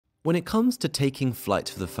When it comes to taking flight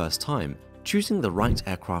for the first time, choosing the right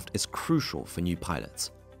aircraft is crucial for new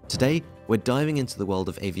pilots. Today, we're diving into the world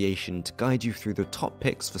of aviation to guide you through the top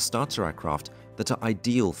picks for starter aircraft that are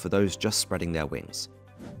ideal for those just spreading their wings.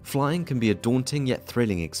 Flying can be a daunting yet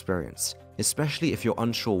thrilling experience, especially if you're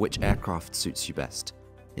unsure which aircraft suits you best.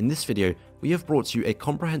 In this video, we have brought you a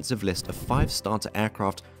comprehensive list of 5 starter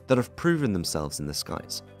aircraft that have proven themselves in the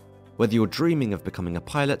skies. Whether you're dreaming of becoming a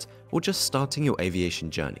pilot or just starting your aviation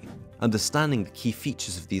journey, understanding the key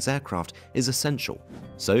features of these aircraft is essential,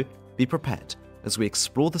 so be prepared as we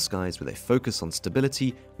explore the skies with a focus on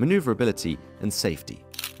stability, maneuverability, and safety.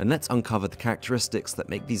 And let's uncover the characteristics that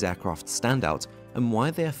make these aircraft stand out and why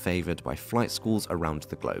they are favored by flight schools around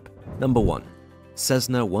the globe. Number 1.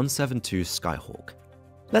 Cessna 172 Skyhawk.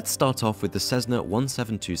 Let's start off with the Cessna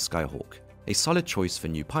 172 Skyhawk, a solid choice for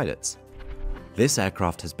new pilots. This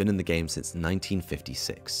aircraft has been in the game since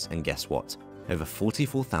 1956, and guess what? Over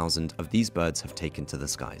 44,000 of these birds have taken to the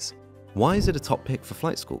skies. Why is it a top pick for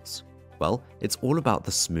flight schools? Well, it's all about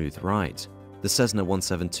the smooth ride. The Cessna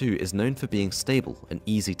 172 is known for being stable and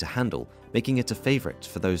easy to handle, making it a favorite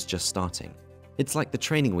for those just starting. It's like the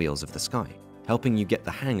training wheels of the sky, helping you get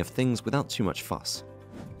the hang of things without too much fuss.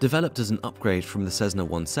 Developed as an upgrade from the Cessna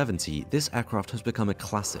 170, this aircraft has become a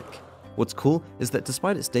classic. What's cool is that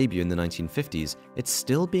despite its debut in the 1950s, it's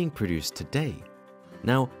still being produced today.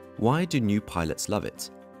 Now, why do new pilots love it?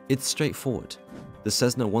 It's straightforward. The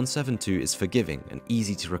Cessna 172 is forgiving and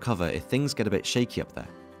easy to recover if things get a bit shaky up there.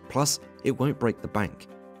 Plus, it won't break the bank.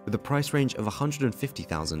 With a price range of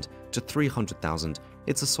 $150,000 to $300,000,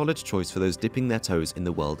 it's a solid choice for those dipping their toes in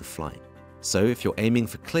the world of flying. So if you're aiming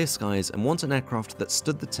for clear skies and want an aircraft that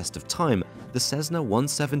stood the test of time, the Cessna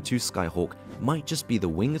 172 Skyhawk might just be the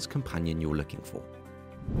winged companion you're looking for.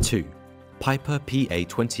 2. Piper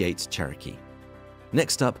PA-28 Cherokee.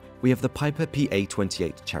 Next up, we have the Piper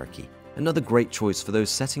PA-28 Cherokee, another great choice for those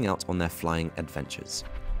setting out on their flying adventures.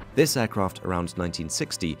 This aircraft, around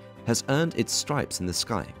 1960, has earned its stripes in the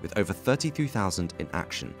sky with over 32,000 in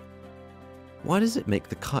action. Why does it make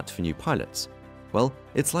the cut for new pilots? Well,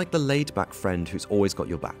 it's like the laid-back friend who's always got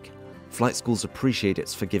your back. Flight schools appreciate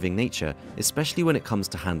its forgiving nature, especially when it comes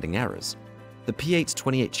to handling errors. The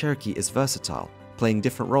P828 Cherokee is versatile, playing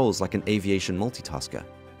different roles like an aviation multitasker.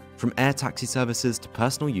 From air taxi services to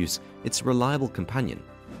personal use, it's a reliable companion.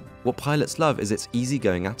 What pilots love is its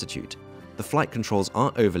easygoing attitude. The flight controls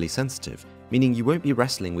aren't overly sensitive, meaning you won't be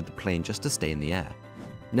wrestling with the plane just to stay in the air.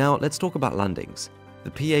 Now, let's talk about landings.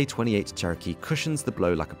 The PA-28 Cherokee cushions the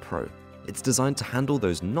blow like a pro. It's designed to handle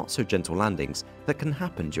those not-so-gentle landings that can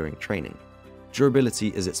happen during training. Durability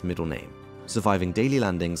is its middle name, surviving daily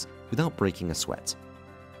landings without breaking a sweat.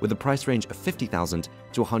 With a price range of $50,000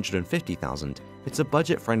 to $150,000, it's a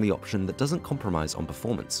budget-friendly option that doesn't compromise on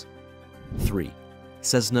performance. 3.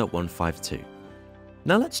 Cessna 152.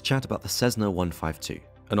 Now let's chat about the Cessna 152,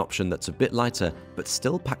 an option that's a bit lighter but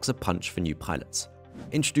still packs a punch for new pilots.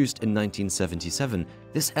 Introduced in 1977,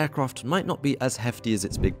 this aircraft might not be as hefty as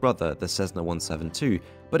its big brother, the Cessna 172,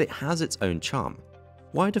 but it has its own charm.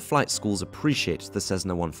 Why do flight schools appreciate the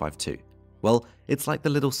Cessna 152? Well, it's like the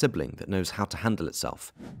little sibling that knows how to handle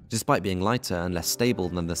itself. Despite being lighter and less stable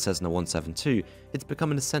than the Cessna 172, it's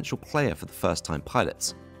become an essential player for the first-time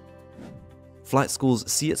pilots. Flight schools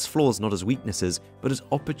see its flaws not as weaknesses, but as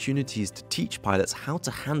opportunities to teach pilots how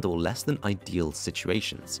to handle less than ideal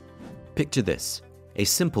situations. Picture this. A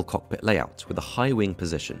simple cockpit layout with a high wing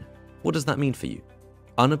position. What does that mean for you?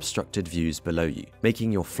 Unobstructed views below you,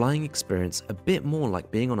 making your flying experience a bit more like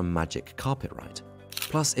being on a magic carpet ride.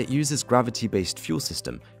 Plus, it uses gravity-based fuel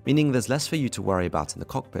system, meaning there's less for you to worry about in the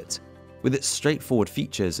cockpit. With its straightforward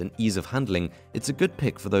features and ease of handling, it's a good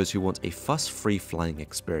pick for those who want a fuss-free flying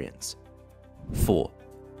experience. 4.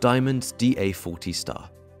 Diamond DA-40 Star.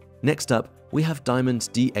 Next up, we have Diamond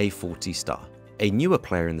DA-40 Star, a newer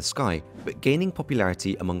player in the sky, but gaining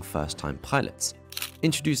popularity among first-time pilots.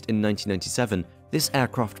 Introduced in 1997, this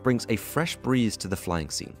aircraft brings a fresh breeze to the flying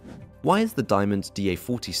scene. Why is the Diamond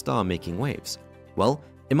DA-40 Star making waves? Well,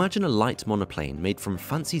 imagine a light monoplane made from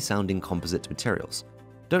fancy-sounding composite materials.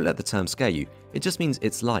 Don't let the term scare you, it just means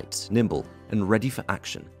it's light, nimble, and ready for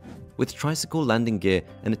action. With tricycle landing gear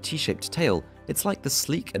and a T-shaped tail, it's like the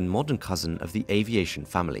sleek and modern cousin of the aviation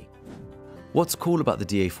family. What's cool about the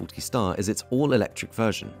DA-40 Star is its all-electric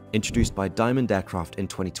version, introduced by Diamond Aircraft in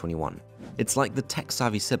 2021. It's like the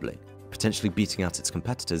tech-savvy sibling, potentially beating out its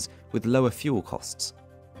competitors with lower fuel costs.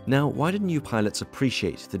 Now, why do new pilots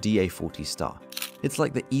appreciate the DA-40 Star? It's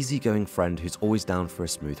like the easygoing friend who's always down for a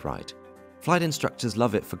smooth ride. Flight instructors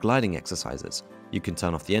love it for gliding exercises. You can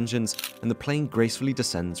turn off the engines, and the plane gracefully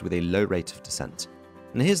descends with a low rate of descent.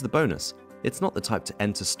 And here's the bonus. it's not the type to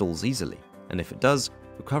enter stalls easily, and if it does,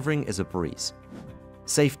 recovering is a breeze.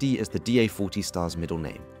 Safety is the DA40 Star's middle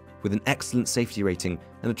name, with an excellent safety rating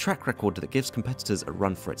and a track record that gives competitors a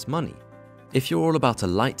run for its money. If you're all about a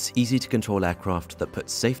light, easy-to-control aircraft that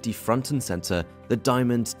puts safety front and center, the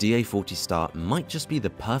Diamond DA40 Star might just be the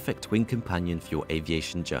perfect wing companion for your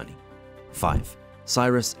aviation journey. 5.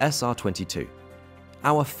 Cyrus SR-22.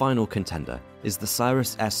 Our final contender is the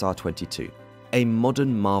Cyrus SR-22, a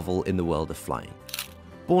modern marvel in the world of flying.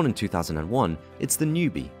 Born in 2001, it's the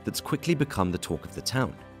newbie that's quickly become the talk of the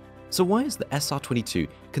town. So why is the SR-22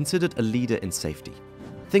 considered a leader in safety?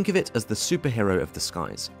 Think of it as the superhero of the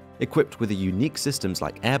skies, equipped with unique systems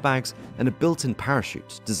like airbags and a built-in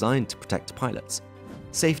parachute designed to protect pilots.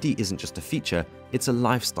 Safety isn't just a feature, it's a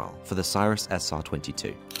lifestyle for the Cyrus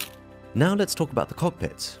SR-22. Now let's talk about the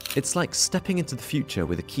cockpit. It's like stepping into the future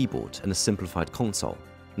with a keyboard and a simplified console.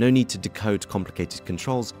 No need to decode complicated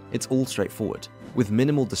controls, it's all straightforward. With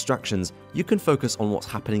minimal distractions, you can focus on what's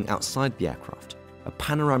happening outside the aircraft. A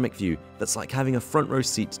panoramic view that's like having a front row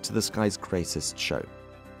seat to the sky's greatest show.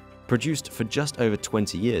 Produced for just over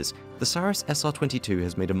 20 years, the Cyrus SR-22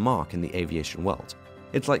 has made a mark in the aviation world.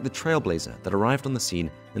 It's like the trailblazer that arrived on the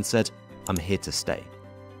scene and said, "I'm here to stay."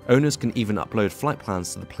 Owners can even upload flight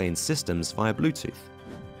plans to the plane's systems via Bluetooth.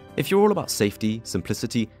 If you're all about safety,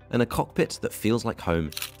 simplicity, and a cockpit that feels like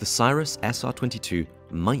home, the Cyrus SR-22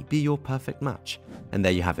 might be your perfect match. And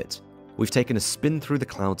there you have it. We've taken a spin through the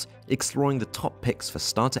clouds, exploring the top picks for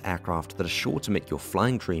starter aircraft that are sure to make your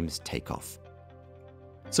flying dreams take off.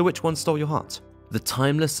 So which one stole your heart? The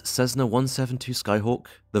timeless Cessna 172 Skyhawk,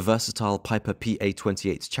 the versatile Piper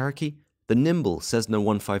PA-28 Cherokee, the nimble Cessna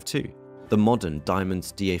 152, the modern Diamond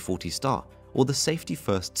DA40 Star, or the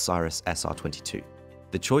safety-first Cyrus SR-22?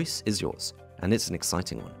 The choice is yours, and it's an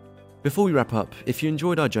exciting one. Before we wrap up, if you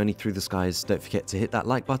enjoyed our journey through the skies, don't forget to hit that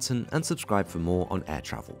like button and subscribe for more on air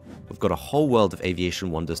travel. We've got a whole world of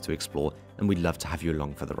aviation wonders to explore, and we'd love to have you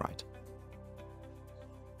along for the ride.